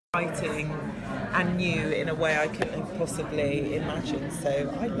exciting and new in a way I couldn't have possibly imagined. So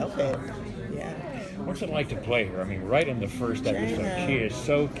I love it. Yeah. What's it like to play her? I mean, right in the first episode, Jaina. she is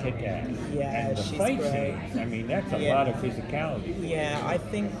so kick-ass. Yeah, and the she's fight great. scenes, I mean, that's a lot of physicality. Yeah, I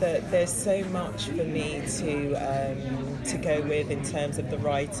think that there's so much for me to go with in terms of the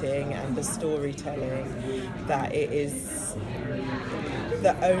writing and the storytelling that it is.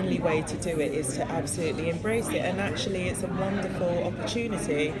 The only way to do it is to absolutely embrace it, and actually it's a wonderful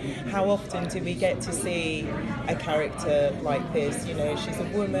opportunity. How often do we get to see a character like this? You know, she's a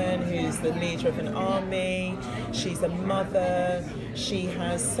woman who's the leader of an army, she's a mother, she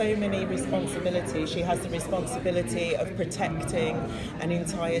has so many responsibilities. She has the responsibility of protecting an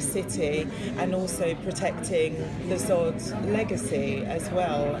entire city and also protecting the Zod legacy as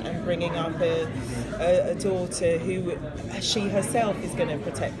well, and bringing up a daughter who she herself is going to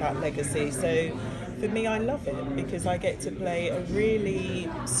protect that legacy. So for me, I love it because I get to play a really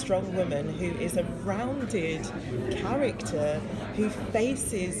strong woman who is a rounded character who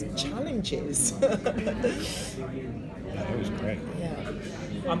faces challenges. That was great. Yeah.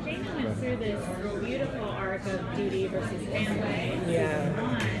 Jaina went through this beautiful arc of duty versus family. Yeah.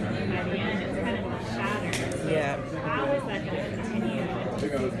 And by the end, it's kind of shattered. Yeah. How is that going to continue into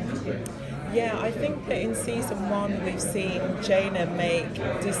season 2? Yeah, I think that in season 1 we've seen Jaina make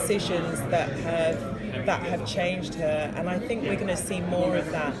decisions that have changed her, and I think we're going to see more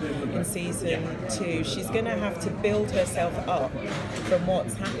of that in season 2. She's going to have to build herself up from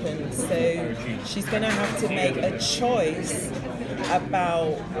what's happened, so she's going to have to make a choice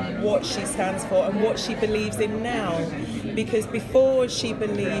about what she stands for and what she believes in now, because before she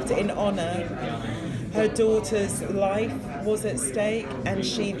believed in honour, her daughter's life was at stake, and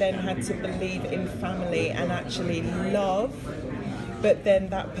she then had to believe in family and actually love. But then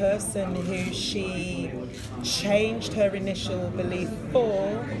that person who she changed her initial belief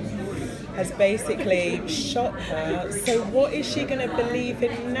for has basically shot her. So what is she going to believe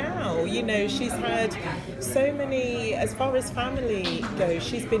in now? You know, she's had so many, as far as family goes,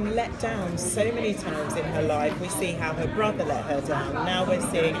 she's been let down so many times in her life. We see how her brother let her down. Now we're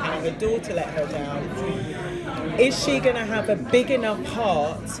seeing how her daughter let her down. Is she going to have a big enough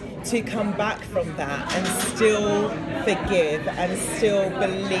heart to come back from that and still forgive and still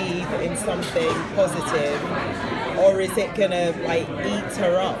believe in something positive? Or is it going to eat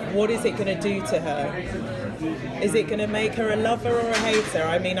her up? What is it going to do to her? Is it going to make her a lover or a hater?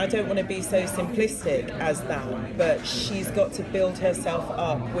 I mean, I don't want to be so simplistic as that, but she's got to build herself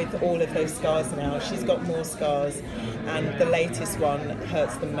up with all of those scars now. She's got more scars, and the latest one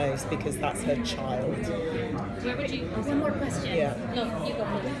hurts the most because that's her child. Where would you? One more question. Yeah. No, you go.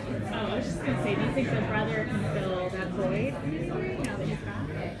 Oh, I was just going to say, do you think the brother can fill that void now that he's gone?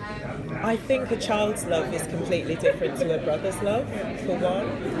 I think a child's love is completely different to a brother's love, for one.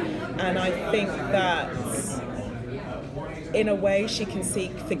 And I think that in a way she can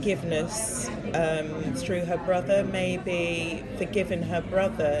seek forgiveness through her brother. Maybe forgiving her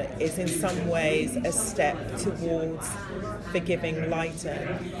brother is in some ways a step towards forgiving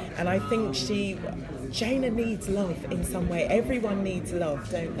Lyta. And I think Jaina needs love in some way. Everyone needs love,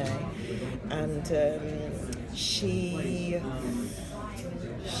 don't they? And she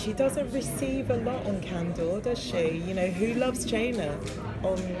doesn't receive a lot on Candor, does she? You know, who loves Jaina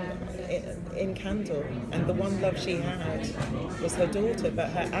in Candor? And the one love she had was her daughter, but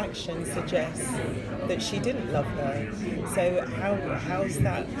her actions suggest that she didn't love her. So how's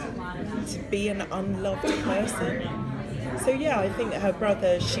that to be an unloved person? So yeah, I think her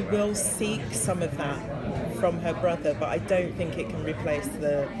brother, she will seek some of that from her brother, but I don't think it can replace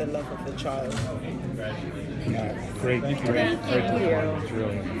the love of the child. Great. Thank you. Thank you.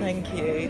 Really. Thank you.